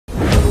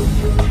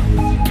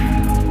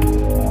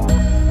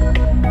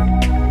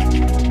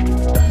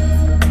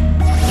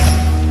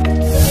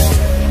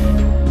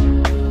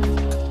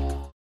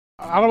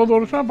60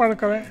 வருஷம்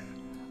பழக்கிறேன்.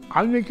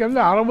 அன்றைக்கி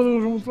வந்து 60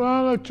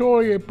 வருஷத்துல ஷோ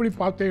எப்படி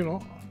பார்த்தேனோ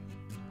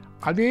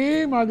அதே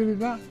மாதிரி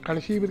தான்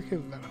கடைசி வரைக்கும்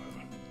இருந்தார்.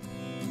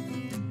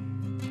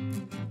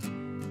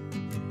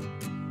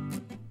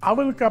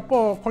 அவருக்கு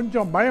அப்போது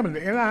கொஞ்சம் பயம்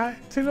இல்லை. ஏன்னா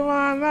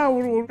சினிமானா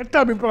ஒரு கெட்ட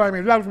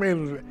அபிப்பிராயம் எல்லாருக்குமே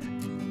இருந்தது.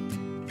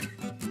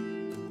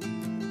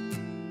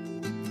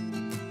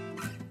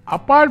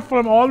 Apart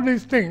from all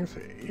these things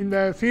இந்த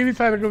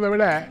சீரியஸாக இருக்கிறத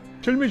விட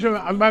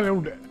சில்மிஷன் அது மாதிரி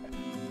உண்டு.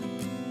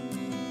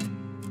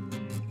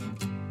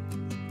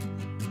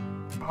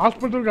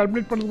 ஹாஸ்பிட்டலுக்கு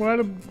அட்மிட் பண்ணுறதுக்கு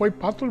முன்னாடி போய்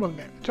பார்த்துட்டு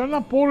வந்தேன்.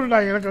 சொன்னால் போடுடா,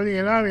 எனக்கு வந்து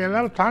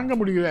என்னால் தாங்க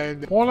முடியல,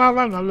 போனால்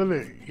தான் நல்லது,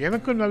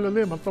 எனக்கும் நல்லது,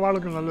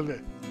 மற்றவாளுக்கும் நல்லது.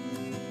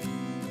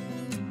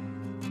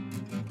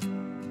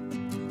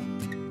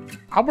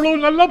 அவ்வளோ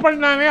நல்லா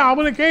பண்ணானே,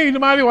 அவனுக்கே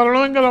இது மாதிரி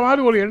வரணுங்கிற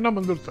மாதிரி ஒரு எண்ணம்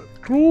வந்துடுச்சு.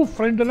 ட்ரூ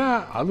ஃப்ரெண்டுனா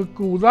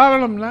அதுக்கு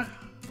உதாரணம்னா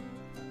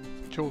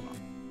ஷோ தான்.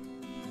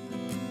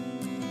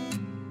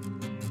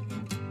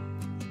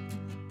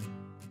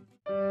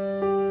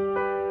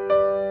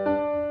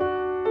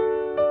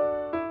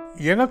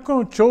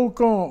 எனக்கும்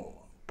ஷோவுக்கும்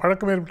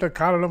பழக்கம் ஏற்பட்ட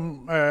காரணம்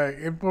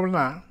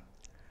எப்போன்னா,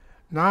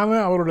 நான்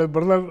அவருடைய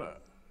brother,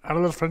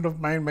 another friend of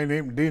mine by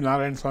name D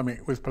Narayanaswamy,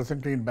 who is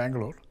presently in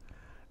Bangalore.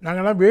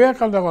 நாங்கள்லாம்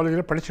விவேகானந்தா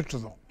காலேஜில் படிச்சுட்டு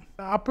இருந்தோம்.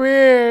 அப்போவே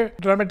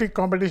ட்ராமேட்டிக்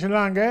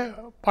காம்படிஷன்லாம் அங்கே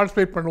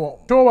பார்ட்டிசிபேட் பண்ணுவோம்.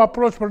 ஷோவை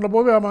அப்ரோச்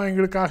பண்ணும்போது அவன்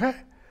எங்களுக்காக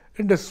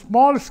இந்த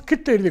ஸ்மால்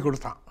ஸ்கிட் எழுதி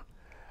கொடுத்தான்.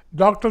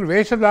 டாக்டர்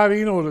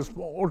வேஷதாரின்னு ஒரு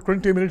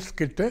 20 minutes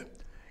ஸ்கிட்டு,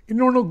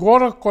 இன்னொன்று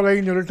கோர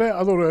கொலைன்னு சொல்லிட்டு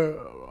அது ஒரு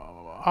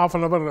 ½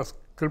 an hour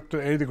ஸ்கிரிப்ட்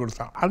எழுதி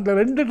கொடுத்தான். அந்த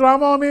 2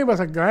 ட்ராமாவுமே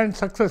was a grand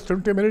success.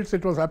 20 minutes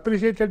it was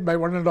appreciated by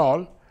one and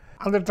all.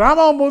 அந்த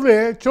ட்ராமாவும் போது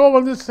ஷோ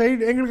வந்து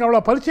சைடு எங்களுக்கு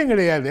அவ்வளோ பரிச்சயம்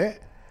கிடையாது.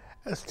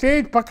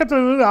 ஸ்டேஜ்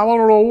பக்கத்தில் இருந்து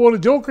அவனோட ஒவ்வொரு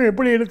ஜோக்கும்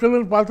எப்படி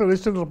எடுக்கிறதுன்னு பார்த்து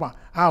வச்சுட்டு இருப்பான்.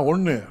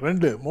 1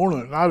 2 3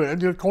 4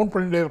 5 கவுண்ட்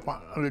பண்ணிகிட்டே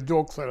இருப்பான் அந்த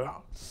ஜோக்ஸ் எல்லாம்.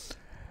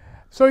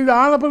 ஸோ இது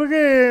ஆன பிறகு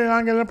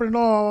நாங்கள் என்ன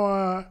பண்ணோம்,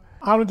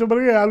 ஆரம்பித்த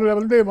பிறகு அதில்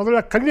வந்து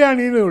முதல்ல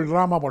கல்யாணின்னு ஒரு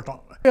ட்ராமா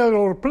போட்டோம்.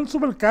 அதில் ஒரு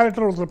பிரின்சிபல்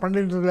கேரக்டர் ஒருத்தர்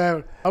பண்ணிட்டு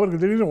இருந்தார்.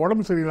 அவருக்கு திடீர்னு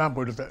உடம்பு சரியில்லாமல்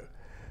போயிடுது.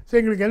 ஸோ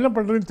எங்களுக்கு என்ன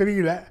பண்ணுறதுன்னு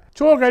தெரியல.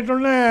 ஷோ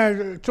கேட்டோன்னே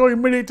ஷோ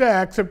இம்மிடியட்டாக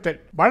அக்செப்டட்.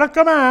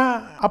 வழக்கமாக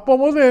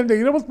அப்போது இந்த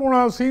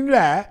 23வது சீனில்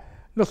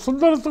இந்த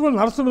சுந்தரத்துக்கும்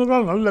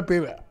நரசிம்மனுக்கும் நல்ல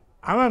பேர்.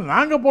 ஆனால்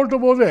நாங்கள் போட்ட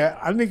போது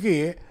அன்றைக்கி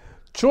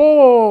ஷோ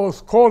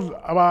ஸ்கோர்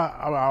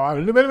அவள்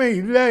 2 பேருமே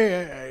இல்லை,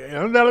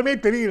 இறந்தாலுமே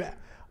தெரியல,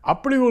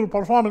 அப்படி ஒரு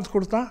பர்ஃபார்மன்ஸ்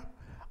கொடுத்தான்.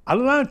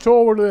 அதுதான்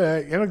ஷோவோட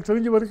எனக்கு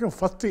தெரிஞ்ச வரைக்கும்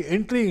ஃபஸ்ட்டு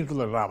என்ட்ரி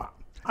இன்டு ட்ராமா.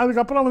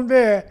 அதுக்கப்புறம் வந்து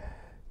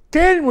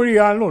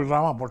தேன்மொழியாள்னு ஒரு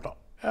ட்ராமா போட்டோம்.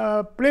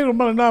 பிளே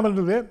ரொம்ப நல்லா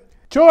இருந்தது.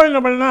 ஷோ என்ன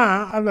பண்ணால்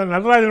அந்த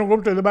நடராஜனை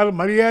கூப்பிட்டு இது மாதிரி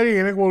மரியாதை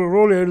எனக்கு ஒரு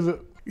ரோல் எழுது,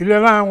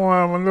 இல்லைன்னா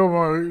அவன் வந்து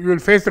you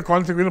will face the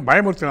consequence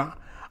பயமுறுத்தினான்.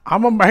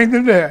 அவன்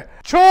பயந்துட்டு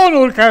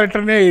ஷோன்னு ஒரு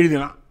கேரக்டர்னே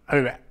எழுதினான்.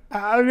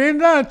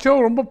 அதுலேருந்து தான் ஷோ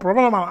ரொம்ப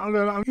பிரபலமான அந்த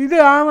இது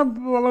ஆன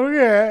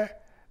பிறகு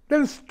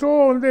தென் ஷோ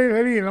வந்து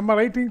சரி நம்ம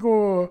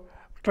ரைட்டிங்க்கும்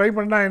ட்ரை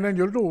பண்ணால் என்னன்னு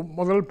சொல்லிட்டு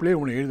முதல் பிளே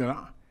ஒன்று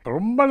எழுதினான்.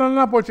 ரொம்ப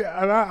நல்லா போச்சு.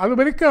 அது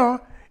வரைக்கும்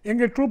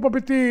எங்கள் ட்ரூப்பை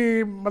பற்றி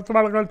மற்ற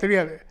வாழ்க்கைகள்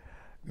தெரியாது.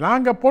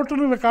 நாங்கள்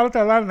போட்டிருந்த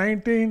காலத்தில் அதாவது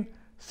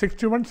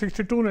 1961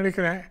 62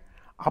 நினைக்கிறேன்.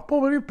 அப்போ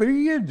வரையும்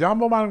பெரிய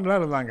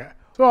ஜாம்பமானங்களாக இருந்தாங்க.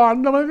 ஸோ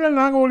அந்த மாதிரி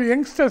நாங்கள் ஒரு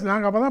யங்ஸ்டர்ஸ்,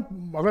 நாங்கள் அப்போ தான்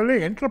முதல்ல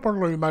என்டர்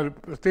பண்ணுறோம் இது மாதிரி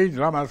ஸ்டேஜ்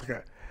ட்ராமாஸுக்கு.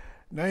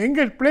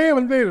 எங்கள் பிளே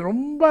வந்து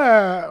ரொம்ப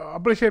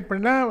அப்ரிஷியேட்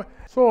பண்ணேன்.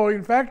 ஸோ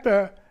இன்ஃபேக்ட்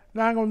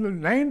நாங்கள் வந்து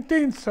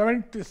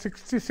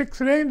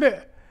 1966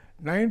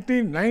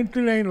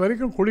 1999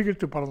 வரைக்கும்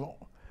குடிக்கிட்டு பிறந்தோம்.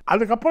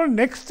 அதுக்கப்புறம்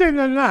நெக்ஸ்ட்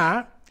என்னென்னா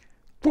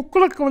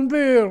துக்ளக் வந்து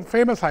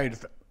ஃபேமஸ்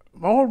ஆகிடுது.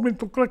 முகமது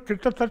பின் துக்ளக்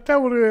கிட்டத்தட்ட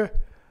ஒரு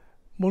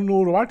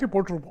 300 வாட்டி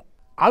போட்டிருப்போம்.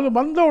 அது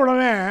வந்த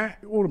உடனே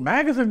ஒரு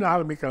மேகசின்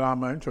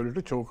ஆரம்பிக்கலாமான்னு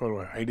சொல்லிட்டு ஷோக்கு ஒரு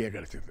ஐடியா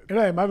கிடச்சிது.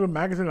 ஏன்னா இது மாதிரி ஒரு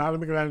மேகசின்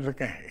ஆரம்பிக்கலான்னு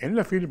இருக்கேன்,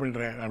 என்ன ஃபீல்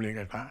பண்ணுறேன் அப்படின்னு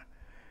கேட்டான்.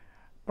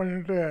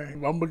 பண்ணிட்டு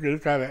வம்புக்கு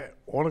இருக்காது,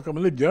 உனக்கு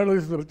வந்து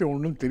ஜேர்னலிசத்தை பற்றி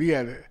ஒன்றும்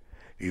தெரியாது,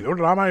 இதோ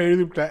ட்ராமா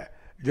எழுதிவிட்டேன்,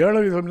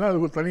 ஜேர்னலிசம்னா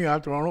அதுக்கு ஒரு தனி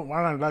ஆற்றணும்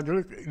வேணாண்டான்னு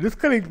சொல்லி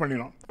டிஸ்கரேஜ்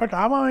பண்ணிடும். பட்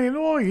அவன்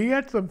இன்னும் he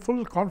had some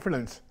full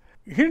confidence.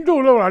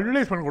 ஹிந்துவில் ஒரு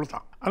அட்வர்டைஸ்மெண்ட்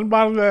கொடுத்தான்.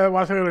 அன்பார்ந்த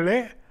வாசகர்களே,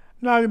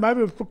 நான் இது மாதிரி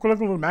ஒரு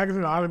துக்ளக்கு ஒரு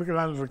மேகசின்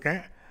ஆரம்பிக்கலான்னு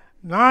இருக்கேன்,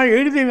 நான்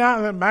எழுதினா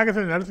அந்த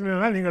மேகசின்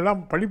நடத்தினேன்னா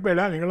நீங்கள்லாம்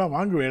படிப்பேடா, நீங்கள்லாம்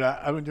வாங்குவேடா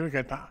அப்படின்னு சொல்லி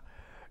கேட்டான்.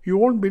 யூ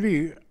ஓன்ட்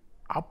பிலீவ்,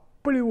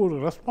 அப்படி ஒரு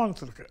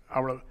ரெஸ்பான்ஸ் இருக்குது.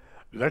 அவ்வளோ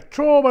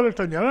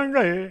லட்சோபலட்ச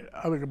ஜனங்கள்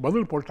அதுக்கு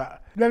பதில் போட்டா.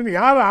 இல்லை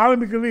யார்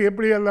ஆரம்பிக்கிறது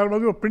எப்படி, எல்லாரும்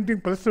வந்து ஒரு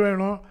பிரிண்டிங் ப்ரெஸ்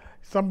வேணும்,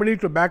 somebody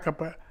to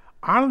backup.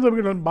 Ananda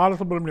Vikatan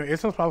Balasubramaniam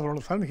SS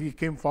Balasubramaniam Sun he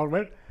came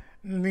forward,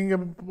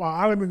 நீங்கள்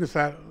ஆரம்பிங்க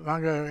சார்,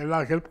 நாங்கள் எல்லா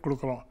ஹெல்ப்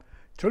கொடுக்குறோம்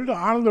சொல்லிட்டு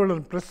ஆனந்த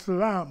விகடன் ப்ரெஸ்ஸு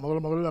தான்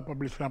முதல்ல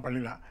பப்ளிஷ்லாம்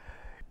பண்ணிடலாம்.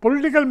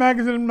 பொலிட்டிக்கல்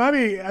மேகசின்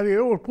மாதிரி அது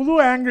ஒரு புது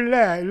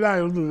ஆங்கிளில் எல்லாம்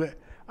இருந்தது.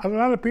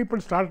 அதனால்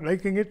பீப்புள் ஸ்டார்ட்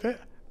லைக்கிங் இட்டு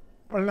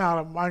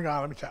வாங்க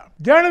ஆரம்பித்தா.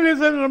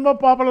 ஜேர்னலிசம் ரொம்ப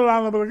பாப்புலர்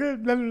ஆன பிறகு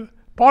தென்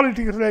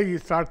பாலிட்டிக்ஸில் he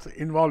starts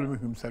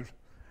involving himself.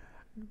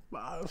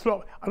 So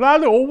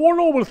அதாவது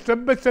ஒவ்வொன்றும் ஒரு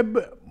ஸ்டெப் பை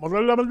ஸ்டெப்பு.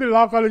 முதல்ல வந்து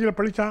லா காலேஜில்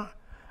படித்தான்,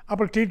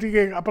 அப்புறம்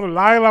டிடிகே, அப்புறம்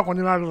லாயராக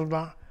கொஞ்ச நாள்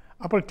இருந்தான்,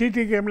 அப்புறம்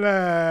டிடிகேமில்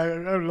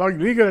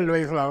லீகல்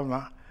அட்வைஸில்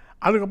இருந்தான்.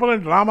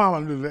 அதுக்கப்புறம் ட்ராமா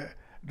வந்தது.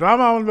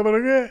 ட்ராமா வந்த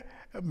பிறகு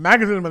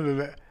மேகசின்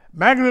வந்தது.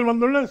 மேகசின்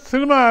வந்தோடனே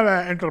சினிமாவில்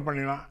என்டர்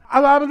பண்ணினான்.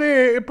 அதாவது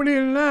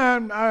எப்படின்னா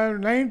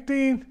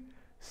 19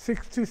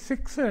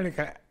 66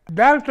 நினைக்கிறேன்.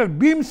 டைரக்டர்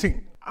பீம் சிங்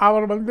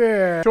அவர் வந்து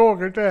ஷோ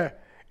கிட்ட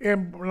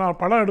நான்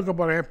படம் எடுக்க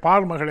போகிறேன்,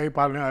 பார் மகளை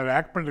பாருங்க, அதில்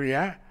ஆக்ட்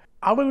பண்ணுறியா.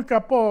 அவருக்கு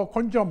அப்போது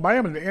கொஞ்சம்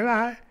பயம் இல்லை. ஏன்னா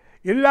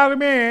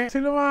எல்லாருமே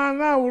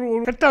சினிமானா ஒரு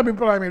கெட்ட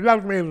அபிப்பிராயம்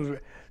எல்லாருக்குமே இருந்தது.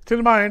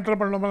 சினிமா என்டர்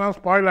பண்ணோம்னா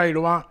ஸ்பாயில்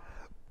ஆகிடுவான்,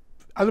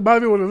 அது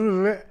மாதிரி ஒரு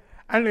இருந்தது.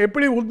 அண்ட்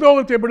எப்படி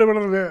உத்தியோகத்தை எப்படி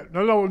விடுறது,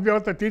 நல்ல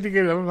உத்தியோகத்தை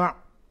டிடிக்கையில் இருந்தான்,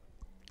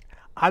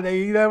 அதை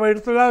இதை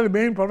எடுத்து தான் அது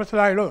மெயின்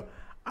ப்ரொஃபஸர் ஆகிடும்,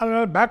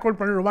 அதனால் பேக் அவுட்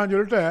பண்ணிவிடுவான்னு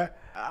சொல்லிட்டு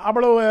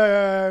அவ்வளோ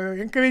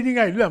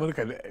என்கரேஜிங்காக இல்லை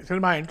அவருக்கு அது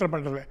சினிமா என்டர்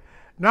பண்ணுறது.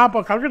 நான் இப்போ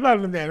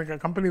கல்கட்டாவில் இருந்தேன்,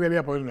 எனக்கு கம்பெனி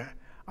வேலையாக போயிருந்தேன்.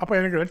 அப்போ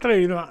எனக்கு லெட்டர்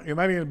எழுதினான், இது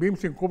மாதிரி பீம்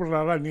சிங்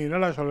கூப்பிட்றாரா, நீ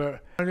என்னடா சொல்ல,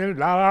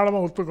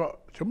 தாராளமாக ஒத்துக்கோ,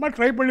 சும்மா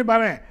ட்ரை பண்ணி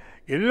பாரு,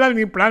 எல்லாம்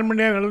நீ பிளான்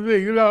பண்ணியே நடந்து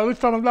இதில்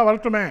அதிர்ஷ்டம் வந்தால்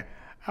வரட்டுமே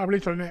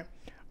அப்படின்னு சொன்னேன்.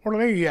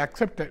 உடனே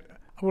அக்செப்டட்.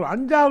 ஒரு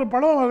 5-6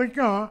 படம்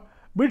வரைக்கும்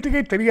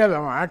வீட்டுக்கே தெரியாது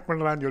அவன் ஆக்ட்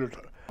பண்ணுறான்னு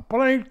சொல்லிட்டு.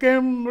 அப்புறம் இட்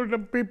கேம்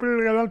பீப்புள்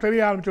எல்லாம்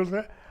தெரிய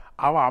ஆரம்பிச்சுட்டு,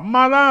 அவன்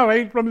அம்மா தான்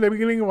right from the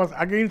beginning was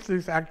against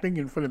this acting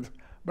in films.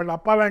 But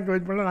அப்பா தான்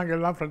என்கரேஜ் பண்ண, நாங்கள்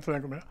எல்லாம் ஃப்ரெண்ட்ஸ்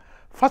என்கரேஜ் பண்ணோம்.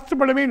 ஃபஸ்ட்டு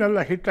படமே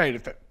நல்லா ஹிட்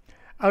ஆகிடுது.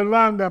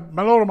 அதுதான் அந்த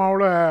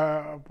மனோரமாவோட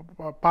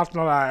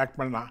பார்ட்னராக ஆக்ட்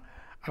பண்ணான்.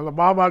 அந்த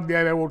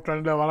பாபாத்தியாரை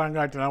விட்டு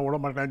வராங்காட்டி நான் விட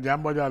மாட்டேன்,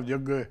 ஜாம்பஜார்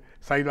ஜக்கு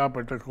சைதா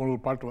பெற்று ஒரு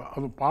பாட்டு,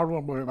 அது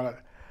பாடுவோம் போய் வராது.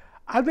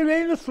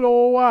 அதுலேருந்து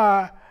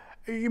ஸ்லோவாக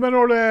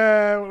இவனோட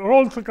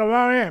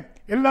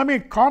ரோல்ஸுக்கெல்லாமே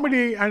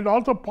காமெடி அண்ட்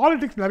ஆல்சோ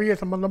பாலிட்டிக்ஸ் நிறைய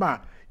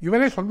சம்மந்தமாக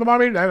இவனே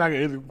சொந்தமாகவே dialogue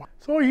எழுதிப்பான்.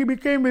 So he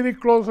became very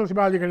close.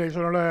 Sivaji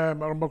கணேசனோட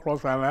ரொம்ப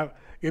க்ளோஸ் ஆனார்,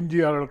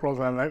 எம்ஜிஆரோட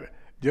க்ளோஸ் ஆனார்,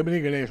 ஜெமினி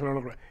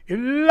கணேசனோட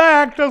எல்லா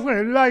ஆக்டர்ஸும்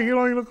எல்லா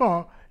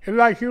ஹீரோயினுக்கும்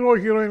எல்லா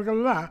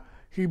ஹீரோயினுக்கெல்லாம்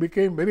ஹி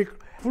பிகேம் வெரி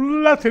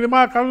ஃபுல்லாக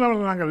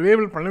சினிமாக்காரன் நாங்கள்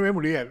லேபிள் பண்ணவே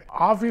முடியாது.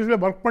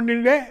 ஆஃபீஸில் ஒர்க்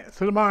பண்ணிகிட்டே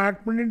சினிமா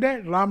ஆக்ட் பண்ணிகிட்டே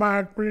ட்ராமா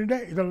ஆக்ட் பண்ணிகிட்டே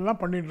இதெல்லாம்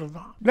பண்ணிகிட்டு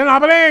இருந்தான். தென்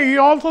அவரே he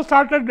also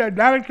started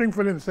directing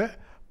films.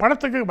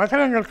 படத்துக்கு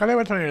வசனங்கள் கதை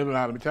வசனம் எழுத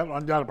ஆரம்பித்தார்.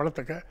 5-6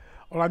 படத்துக்கு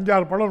ஒரு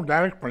 5-6 படம்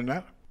டைரக்ட்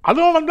பண்ணார்.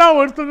 அதுவும் வந்தால்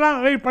எடுத்து தான்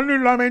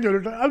பண்ணிடலாமேன்னு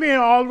சொல்லிட்டு அது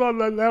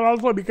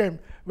also became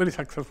very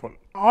successful.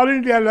 All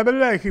India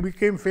லெவலில் he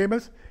became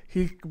famous.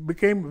 He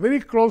became very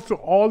close to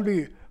all the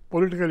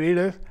political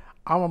leaders.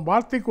 அவன்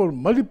வார்த்தைக்கு ஒரு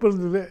மதிப்பு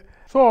இருந்தது.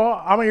 ஸோ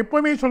அவன்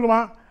எப்போவுமே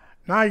சொல்லுவான்,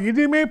 நான்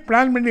எதுவுமே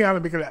பிளான் பண்ணி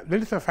ஆரம்பிக்கல,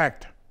 தட் இஸ் அ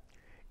ஃபேக்ட்.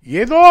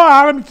 ஏதோ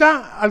ஆரம்பித்தா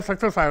அது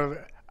சக்ஸஸ் ஆகுது.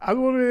 அது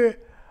ஒரு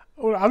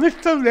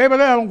அதிர்ஷ்ட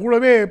தேவதை அவன்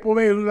கூடவே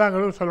எப்போவுமே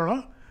இருந்தாங்கிறது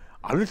சொல்லணும்.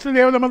 அதிர்ஷ்ட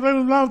தேவதை மட்டும்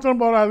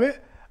இருந்தால் போகாது.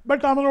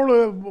 பட் அவனோட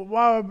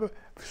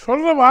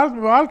சொல்கிற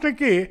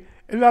வார்த்தைக்கு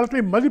எல்லா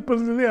இடத்துலையும் மதிப்பு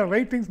இருந்தது.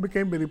 Writings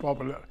became very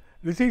popular.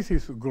 This is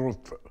is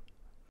growth.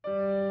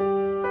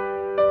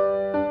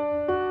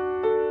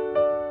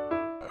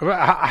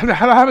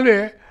 அதாவது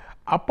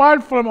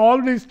apart from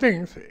all these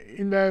things,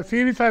 இந்த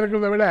சீரியஸாக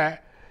இருக்கிறத விட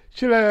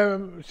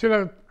சில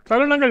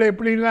தருணங்கள்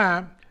எப்படின்னா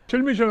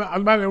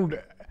அது மாதிரி உண்டு.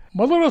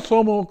 மதுரை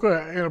சோமுவுக்கு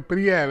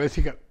பெரிய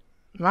ரசிகர்.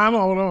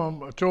 நானும் அவரும்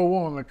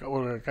சோவும்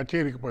ஒரு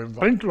கச்சேரிக்கு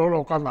போயிருந்தோம். ஃப்ரண்ட்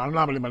ரோவில் உட்காந்து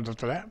அண்ணாமலை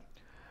மன்றத்தில்.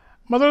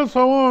 மதுரை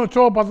சோவும்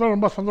ஷோ பார்த்தா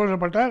ரொம்ப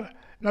சந்தோஷப்பட்டார்.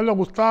 நல்ல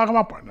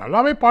உற்சாகமாக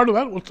நல்லாவே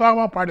பாடுவார்,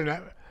 உற்சாகமாக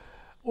பாடினார்.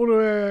 ஒரு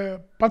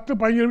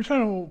 10-15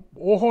 நிமிஷம்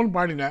ஓஹோன்னு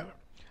பாடினார்.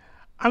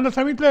 அந்த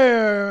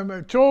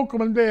சமயத்தில்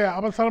ஷோவுக்கு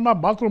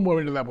அவசரமாக பாத்ரூம் போக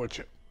வேண்டியதாக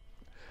போச்சு.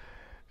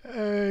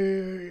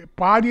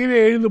 பாதியிலே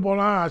எழுந்து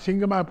போனால்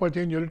அசிங்கமாக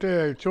போச்சுன்னு சொல்லிட்டு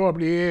ஷோ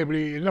அப்படியே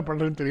இப்படி என்ன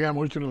பண்ணுறதுன்னு தெரியாமல்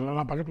முடிச்சுருந்தேன்.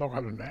 நான் பக்கத்தில்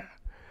உட்காந்துருந்தேன்.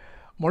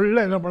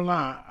 முதல்ல என்ன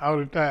பண்ணால்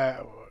அவர்கிட்ட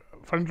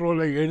ஃப்ரண்ட்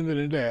ரோவில் எழுந்து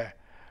நின்று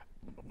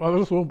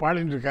முதல்ல ஷோவும்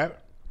பாடின்னு இருக்கார்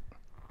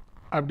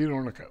அப்படின்னு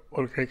உனக்கு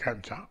ஒரு கை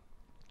காமிச்சான்.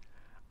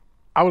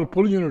 அவர்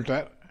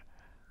புரிஞ்சுன்னுட்டார்.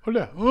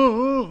 இல்லை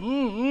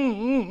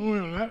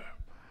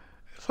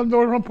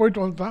சந்தோஷமாக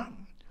போயிட்டு வந்துட்டான்.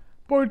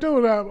 போயிட்டு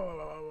ஒரு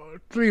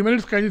 3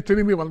 மினிட்ஸ் கழிச்சு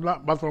திரும்பி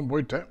வந்தான். பாத்ரூம்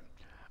போயிட்டு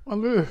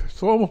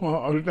சோமு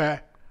அவர்கிட்ட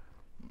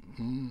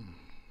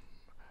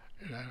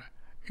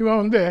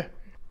இவன்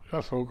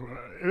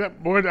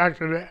போயிட்டு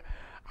ஆக்சுவலி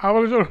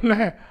அவர் சொல்ல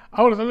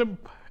அவர் சொல்ல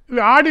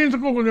இது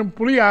ஆடியன்ஸுக்கும் கொஞ்சம்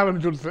புரிய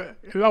ஆரம்பிச்சுடுச்சு.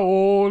 எல்லாம்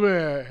ஓடு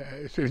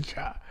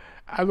சிரிச்சா.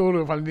 அது ஒரு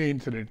ஃபன்னி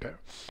இன்சிடெண்ட்டு.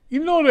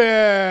 இன்னொரு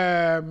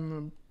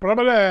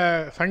பிரபல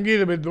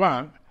சங்கீத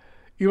வித்வான்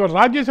இவர்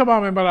ராஜ்யசபா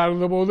மெம்பராக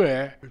இருந்தபோது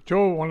ஷோ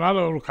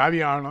ஒன்றால் ஒரு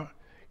காரியம் ஆகணும்.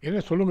 என்ன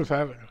சொல்லுங்கள்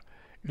சார்.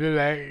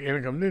 இல்லை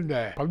எனக்கு இந்த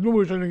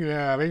பத்மபூஷன்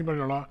அரேஞ்ச்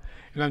பண்ணணும்,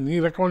 ஏன்னா நீ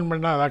ரெக்கமெண்ட்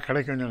பண்ணால் அதான்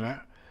கிடைக்கும்னு சொன்னேன்.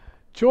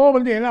 ஷோ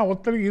ஏன்னா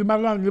ஒருத்தருக்கு இது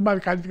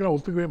மாதிரி காரியத்துக்கெல்லாம்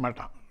ஒத்துக்கவே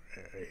மாட்டான்.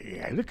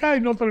 எதுக்காக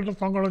இன்னொருத்தர்கிட்ட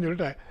தொங்கணும்னு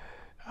சொல்லிட்டு.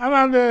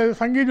 ஆனால் அந்த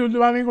சங்கீத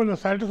வித்வானையும்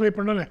கொஞ்சம் சாட்டிஸ்ஃபை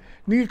பண்ணணுன்னு,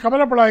 நீங்கள்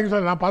கவலைப்படாதீங்க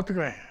சார், நான்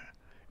பார்த்துக்குறேன்,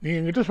 நீங்கள்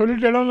என்கிட்ட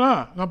சொல்லிட்டேன்னா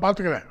நான்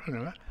பார்த்துக்கிறேன்.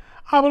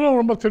 அவரும்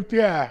ரொம்ப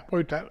திருப்தியாக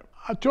போயிட்டார்.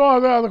 ஷோ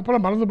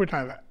அதுக்கப்புறம் மறந்து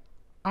போயிட்டாங்க.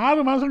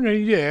 6 மாதம்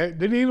கழிஞ்சு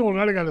திடீர்னு ஒரு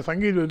நாளைக்கு அந்த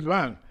சங்கீத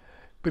வித்வான்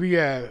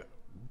பெரிய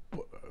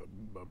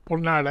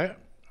பொன்னாடை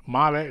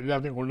மாலை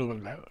எல்லாத்தையும் கொண்டு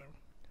வந்தார்.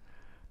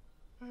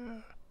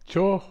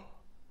 ஷோ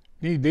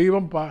நீ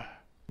தெய்வம்ப்பா,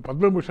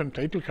 பத்மபூஷன்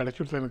டைட்டில்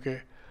கிடச்சிடுச்சு எனக்கு,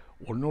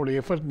 உன்னோட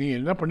எஃபர்ட் நீ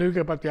என்ன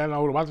பண்ணியிருக்க பார்த்தியா,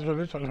 நான் ஒரு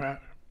வார்த்தை சொல்கிறேன்.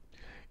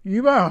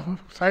 இவன்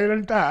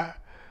சைலண்ட்டாக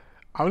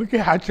அவனுக்கே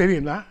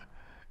ஆச்சரியம் தான்.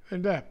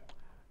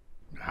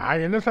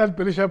 நான் என்ன சார்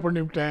பெருசாக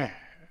பண்ணிவிட்டேன்,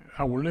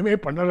 நான் ஒன்றுமே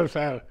பண்ணலை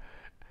சார்.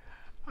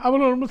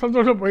 அவரும் ரொம்ப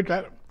சந்தோஷம்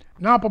போயிட்டார்.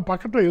 நான் அப்போ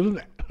பக்கத்தில்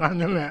இருந்தேன்.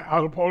 நான் சொன்னேன்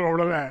அவர் போன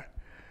உடனே,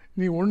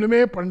 நீ ஒன்றுமே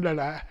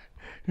பண்ணலடா,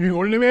 நீ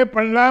ஒன்றுமே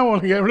பண்ணலாம்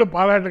உனக்கு எவ்வளோ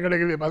பாராட்டு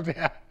கிடைக்குது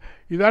பார்த்தியா,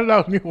 இதாண்டா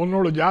நீ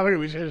உன்னோட ஜாதக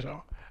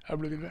விசேஷம்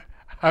அப்படின்னு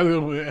அது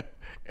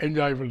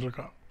என்ஜாய்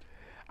பண்ணிருக்கோம்.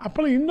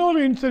 அப்புறம் இன்னொரு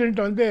இன்சிடெண்ட்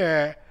வந்து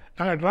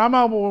நாங்கள் ட்ராமா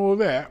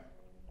போகும்போது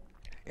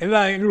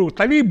எல்லாம் எங்களுக்கு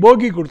தனி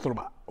போகி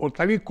கொடுத்துருவா, ஒரு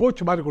தனி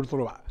கோச் மாதிரி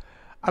கொடுத்துருவா.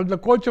 அந்த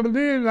கோச்சை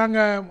வந்து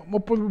நாங்கள்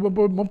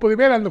 30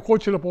 பேர் அந்த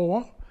கோச்சில்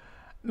போவோம்.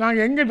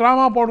 நாங்கள் எங்கே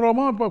ட்ராமா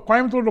போடுறோமோ, இப்போ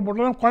கோயம்புத்தூரில்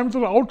போடுறோம்,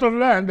 கோயம்புத்தூர்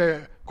அவுட்டரில் அந்த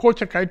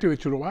கோச்சை கட்டி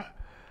வச்சுருவா.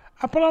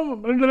 அப்புறம்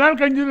 2 நாள்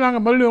கழிஞ்சு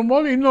நாங்கள் மறுபடியும்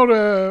வரும்போது இன்னொரு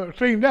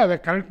ட்ரெயினில் அதை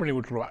கனெக்ட் பண்ணி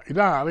விட்டுருவா.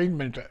 இதுதான்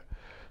அரேஞ்ச்மெண்ட்டு.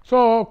 ஸோ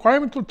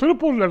கோயம்புத்தூர்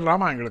திருப்பூரில்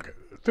ட்ராமா, எங்களுக்கு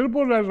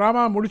திருப்பூரில்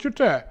ட்ராமா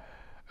முடிச்சுட்டு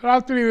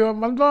ராத்திரி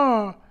வந்தோம்.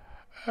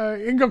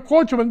 எங்கள்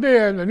கோச் வந்து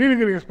இந்த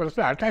நீலகிரி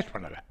எக்ஸ்பிரஸை அட்டாச்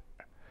பண்ணலை.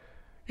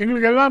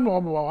 எங்களுக்கு எல்லாம்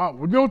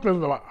உத்தியோகத்தில்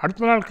இருந்தவா.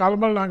 அடுத்த நாள்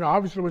காலமாக நாங்கள்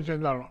ஆஃபீஸில் போய்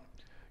சேர்ந்தாலும்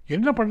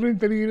என்ன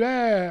பண்ணுறதுன்னு தெரியல.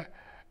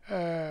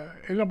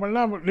 என்ன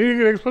பண்ணால்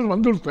நீலகிரி எக்ஸ்பிரஸ்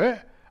வந்துடுத்து,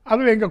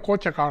 அதில் எங்கள்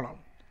கோச்சை காணும்.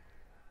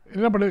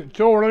 என்ன பண்ணு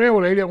உடனே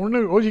ஒரு ஐடியா,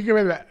 ஒன்றும்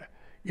யோசிக்கவே இல்லை.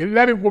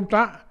 எல்லோரையும்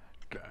கூப்பிட்டான்.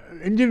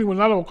 என்ஜினுக்கு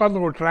முன்னால்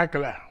உட்காந்து ஒரு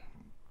ட்ராக்கில்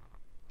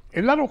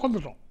எல்லோரும்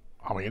உட்காந்துட்டோம்.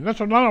 அவன் என்ன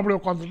சொன்னாலும் அப்படியே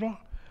உட்காந்துட்டோம்.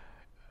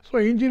 ஸோ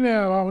இன்ஜினை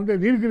வந்து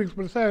நீலகிரி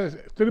எக்ஸ்பிரஸை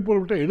திருப்பூர்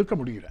விட்டு எடுக்க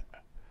முடியல.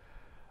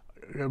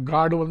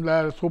 கார்டு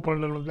வந்தார்,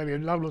 சூப்பரண்டன் வந்தார்,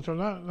 எல்லோரும்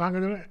சொன்னால்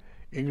நாங்கள்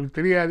எங்களுக்கு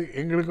தெரியாது,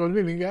 எங்களுக்கு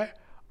வந்து நீங்கள்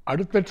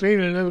அடுத்த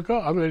ட்ரெயின் என்ன இருக்கோ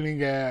அதில்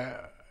நீங்கள்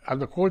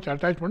அந்த கோச்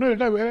அட்டாச் பண்ண,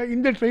 இல்லை வேறு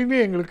இந்த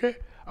ட்ரெயின்லேயே எங்களுக்கு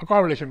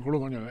அக்காமடேஷன்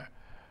கொடுங்க.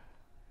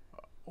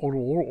 ஒரு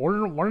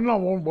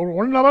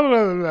 1 ஹவர்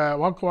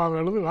வாக்கு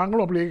வாங்குறது.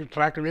 நாங்களும் அப்படியே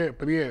ட்ராக்கிலே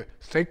பெரிய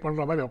ஸ்ட்ரைக்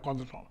பண்ணுற மாதிரி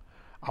உட்காந்துட்டோம்.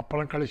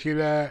 அப்புறம்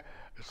கடைசியில்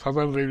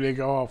சதர்ன்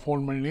ரயில்வேக்கு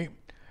ஃபோன் பண்ணி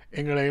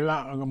எங்களை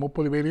எல்லாம் அங்கே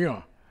 30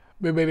 பேரையும்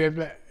வெவ்வேறு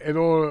இடத்துல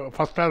ஏதோ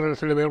ஃபஸ்ட்டாக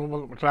சில பேர்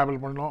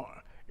ட்ராவல் பண்ணோம்.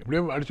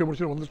 எப்படியும் அடித்து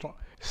முடிச்சுட்டு வந்துட்டோம்.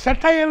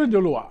 செட்டையர்னு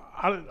சொல்லுவாள்,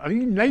 அது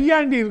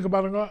நையாண்டி இருக்குது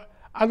பாருங்க,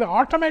 அது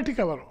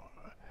ஆட்டோமேட்டிக்காக வரும்.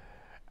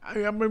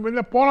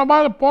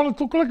 போன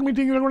துக்ளக்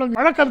மீட்டிங்கில் கூட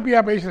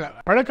பழக்கற்பியாக பேசினார்.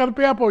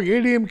 பழக்கற்பியாக இப்போ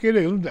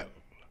ஏடிஎம்கேல இருந்தார்.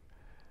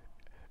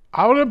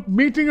 அவர்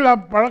மீட்டிங்கில்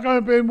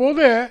பழக்கம்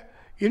பேசும்போது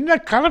என்ன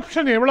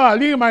கரப்ஷன் எவ்வளோ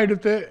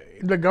அதிகமாகிடுது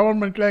இந்த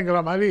கவர்மெண்ட்லங்கிற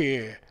மாதிரி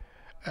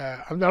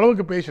அந்த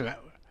அளவுக்கு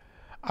பேசினார்.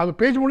 அது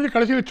பேசி முடிஞ்சு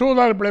கடைசியில்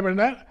சோதார் ரிப்ளை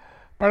பண்ணார்.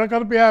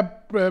 பழக்கற்பியாக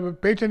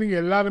பேச்சை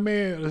நீங்கள் எல்லாருமே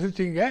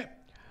ரசிச்சிங்க.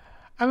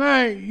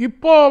 ஆனால்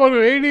இப்போது அவர்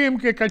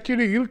ஏடிஎம்கே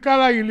கட்சியில்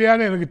இருக்காதா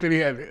இல்லையான்னு எனக்கு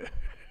தெரியாது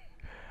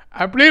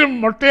அப்படின்னு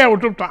மொட்டையாக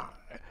விட்டுவிட்டான்.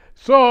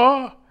 ஸோ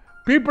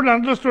பீப்புள்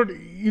அண்டர்ஸ்டுட்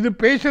இது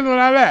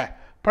பேசுறதுனால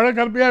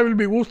பழக்கற்பியாக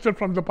வில் பி ஊஸ்டட்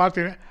ஃப்ரம் த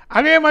பார்ட்டின்னு.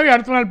 அதே மாதிரி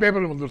அடுத்த நாள்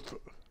பேப்பர் வந்துடுச்சு,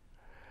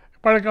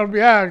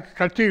 பழக்கற்பியாக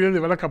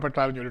கட்சியிலிருந்து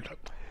விலக்கப்பட்டாருன்னு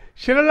சொல்லிட்டு.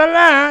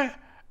 சிலதெல்லாம்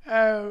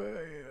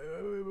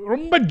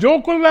ரொம்ப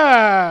ஜோக்குள்ளே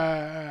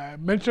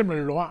மென்ஷன்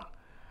பண்ணிவிடுவான்.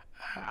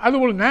 அது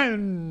ஒரு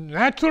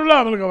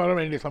நேச்சுரலாக அவனுக்கு வர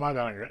வேண்டிய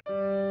சமாதானங்கள்.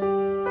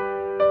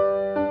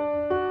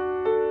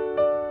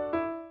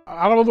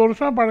 60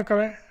 வருஷம்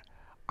பழக்கிறேன்.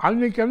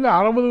 அன்றைக்கி வந்து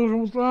 60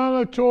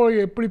 வருஷத்துல ஷோ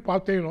எப்படி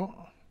பார்த்தேனோ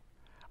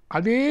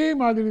அதே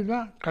மாதிரி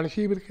தான்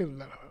கடைசி வரைக்கும்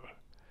இருந்தார்.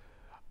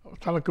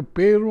 தனக்கு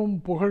பேரும்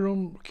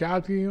புகழும்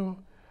கியாதியும்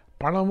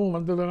பணமும்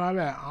வந்ததுனால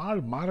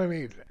ஆள் மாறவே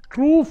இல்லை.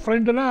 ட்ரூ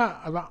ஃப்ரெண்டுனா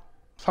அதான்.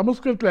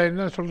 சமஸ்கிருதத்தில்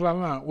என்ன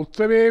சொல்கிறாங்கன்னா,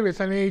 உத்தரே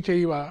விசனே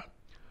செய்வா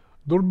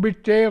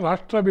துர்பிட்சே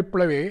ராஷ்டிர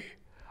விப்ளவே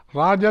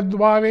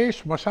ராஜத்வாரே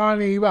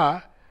ஸ்மசானேவா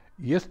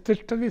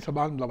எஸ்திஷ்டதி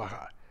சபாந்தவக.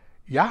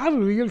 யார்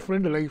ரியல்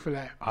ஃப்ரெண்டு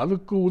லைஃப்பில்?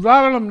 அதுக்கு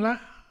உதாரணம்னா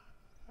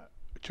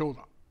ஷோ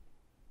தான்.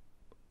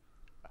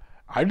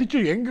 அடித்து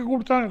எங்கே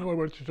கொடுத்தா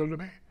அடித்து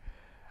சொல்லுமே.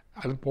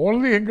 அது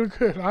போனது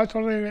எங்களுக்கு. நான்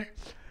சொல்கிறேன்,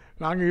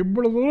 நாங்கள்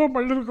இவ்வளோ தூரம்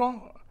பண்ணியிருக்கோம்.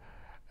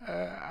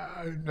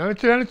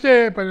 நினச்சி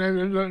இப்போ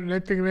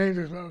நேற்றுக்குமே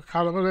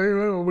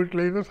காலம்பரம்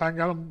வீட்டிலேருந்து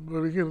சாயங்காலம்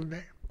வரைக்கும்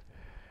இருந்தேன்.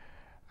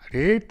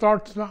 அதே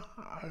தாட்ஸ் தான்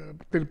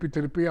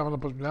திருப்பி அவனை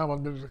பற்றி தான்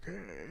வந்துட்டுருக்கு.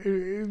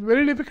 It's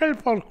very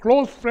difficult for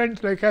close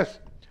friends like us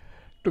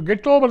to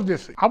get over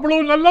this. அவ்வளோ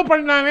நல்லா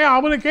பண்ணானே,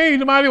 அவனுக்கே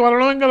இது மாதிரி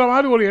வரணுங்கிற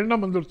மாதிரி ஒரு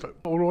எண்ணம் வந்துடுச்சு.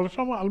 ஒரு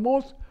வருஷம்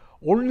ஆல்மோஸ்ட்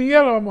 1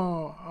 இயர் அவன்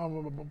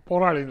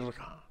போராடின்னு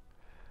இருக்கான்.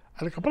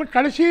 அதுக்கப்புறம்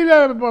கடைசியில்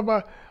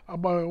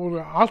ஒரு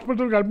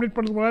ஹாஸ்பிட்டலுக்கு அட்மிட்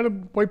பண்ணுறதுக்கு முன்னாடி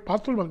போய்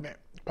பார்த்துட்டு வந்தேன்.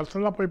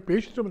 பர்சனலாக போய்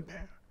பேசிட்டு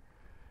வந்தேன்.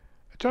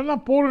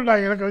 சொன்னால் போடுடா,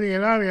 எனக்கு வந்து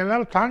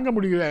என்னால் தாங்க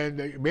முடியல,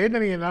 இந்த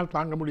வேதனை என்னால்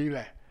தாங்க முடியல.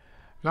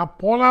 நான்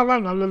போனால்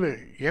தான் நல்லது,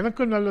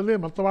 எனக்கும் நல்லது,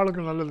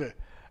 மற்றவாளுக்கும் நல்லது.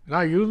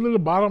 நான் இருந்தது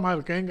பாரமாக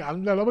இருக்கேன்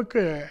அந்த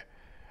அளவுக்கு.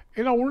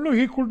 ஏன்னா ஒன்றும்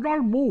ஹீ குட்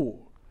நாட் மூவ்.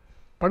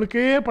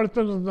 படுக்கையே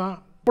படுத்துருந்தான்.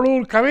 இவ்வளோ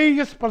ஒரு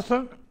கரேஜஸ்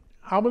பர்சன்.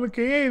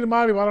 அவனுக்கு ஏன் இது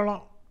மாதிரி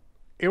வரணும்?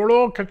 எவ்வளோ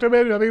கெட்ட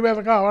பேர் நிறைய பேர்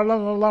இருக்கா,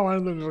 அவள்லாம் நல்லா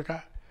வாழ்ந்துட்டு இருக்கா.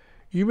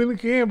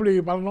 இவனுக்கு ஏன் இப்படி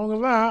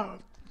வரணுங்கிறது தான்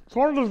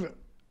தோன்றுறது.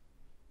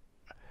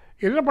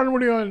 என்ன பண்ண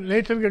முடியும்?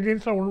 நேச்சருக்கு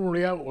அகெயின்ஸ்டாக ஒன்றும்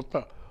முடியாது.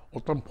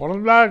 ஒருத்தன்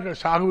பிறந்தா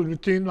சாகு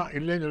நிச்சயம்தான்,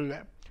 இல்லைன்னு இல்லை.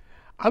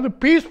 அது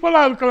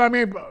பீஸ்ஃபுல்லாக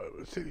இருக்கலாமே.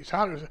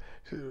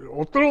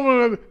 ஒருத்தரும்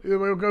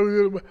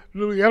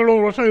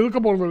 200 வருஷம் இருக்க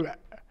போகிறதில்லை.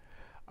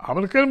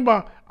 அவனுக்கே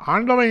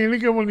ஆண்டவன்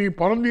என்னைக்கு நீ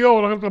பிறந்தியோ,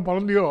 உலகத்தில்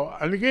பிறந்தியோ,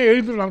 அன்றைக்கே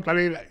எழுத்துட்டான்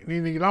தலையில், நீ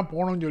இன்றைக்கி தான்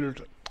போகணும்னு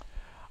சொல்லிட்டு.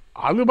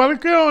 அது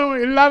வரைக்கும்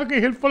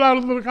எல்லாருக்கும் ஹெல்ப்ஃபுல்லாக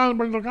இருந்திருக்கான்,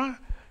 பண்ணிருக்கான்.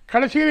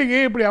 கடைசியில்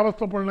ஏன் இப்படி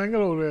அவஸ்தை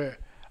பண்ணேங்கிற ஒரு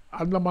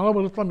அந்த மன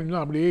வருத்தம்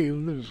இன்னும் அப்படியே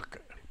இருந்துருக்கு.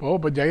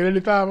 இப்போ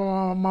ஜெயலலிதா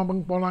அம்மா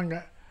போனாங்க.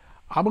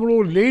 அவங்களும்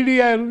ஒரு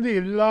லேடியாக இருந்து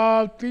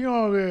எல்லாத்தையும்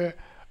அது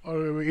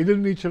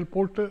எதிர்நீச்சல்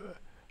போட்டு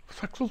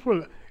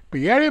சக்ஸஸ்ஃபுல். இப்போ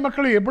ஏழை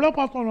மக்களை எவ்வளோ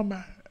பார்த்தோம் நம்ம,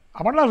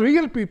 அவங்களாம்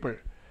ரியல் பீப்புள்.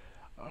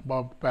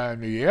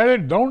 இந்த ஏழை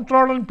டவுன்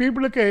ட்ராடன்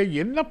பீப்புளுக்கு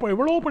என்ன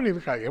எவ்வளோ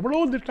பண்ணியிருக்கா,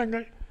 எவ்வளோ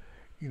திட்டங்கள்.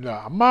 இந்த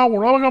அம்மா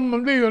உணவகம்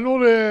வந்து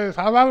இன்னொரு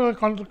சாதாரண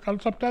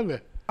கான்செப்டாக இது.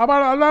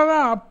 அவள்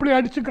அதான் அப்படி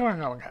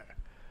அடிச்சுக்கிறாங்க அவங்க.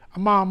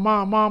 அம்மா அம்மா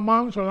அம்மா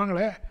அம்மான்னு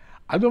சொல்கிறாங்களே,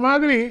 அது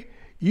மாதிரி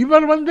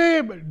இவர் வந்து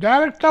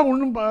டைரெக்டாக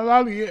ஒன்றும்,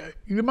 அதாவது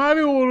இது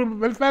மாதிரி ஒரு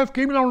வெல்ஃபேர்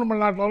ஸ்கீமில் ஒன்றும்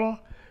பண்ணாட்டாலும்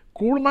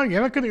கூடுமாக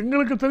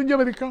எங்களுக்கு தெரிஞ்ச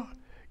வரைக்கும்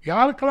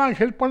யாருக்கெல்லாம்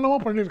ஹெல்ப் பண்ணவோ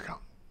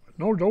பண்ணியிருக்கான்.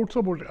 நோ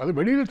டவுட்ஸை போட்டு அது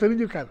வெளியில்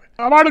தெரிஞ்சிருக்காரு.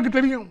 அவளுக்கு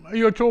தெரியும்,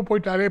 ஐயோ சோ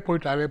போயிட்டாரே.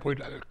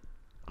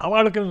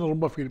 அவளுக்கு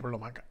ரொம்ப ஃபீல்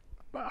பண்ணுவாங்க.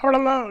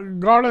 அவளெல்லாம்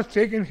காட் ஹஸ்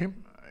டேக்கன் ஹிம்,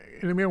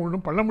 இனிமேல்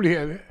ஒன்றும் பண்ண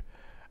முடியாது.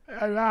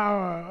 அதான்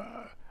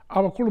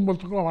அவள்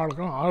குடும்பத்துக்கும்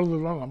அவளுக்கும்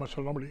ஆறுதல் தான் நம்ம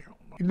சொல்ல முடியும்.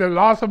 இந்த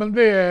லாஸை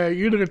வந்து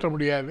ஈடுகட்ட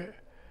முடியாது,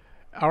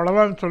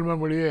 அவ்வளோதான் சொல்ல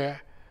முடியும்.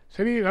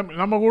 சரி,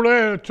 நம்ம கூட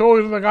ஷோ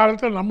இருந்த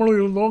காலத்தில் நம்மளும்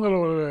இருந்தோங்கிற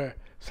ஒரு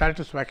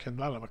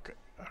சாட்டிஸ்ஃபேக்ஷன் தான் நமக்கு.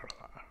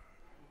 அவ்வளோதான்.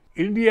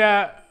 இந்தியா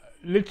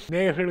லிட்ஸ்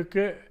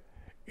நேயர்களுக்கு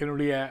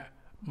என்னுடைய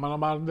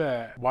மனமார்ந்த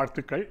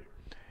வாழ்த்துக்கள்.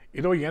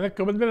 ஏதோ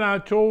எனக்கு வந்து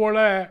நான் ஷோவோட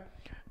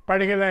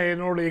பழகிற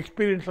என்னோடய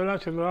எக்ஸ்பீரியன்ஸ்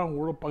எல்லாம் சிலதான்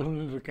உங்களோட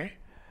பகிர்ந்துருக்கேன்.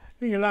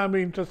 நீங்கள்லாம்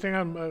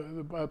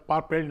இன்ட்ரெஸ்டிங்காக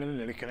பார்ப்பேன்னு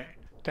நினைக்கிறேன்.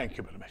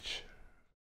 Thank you very much.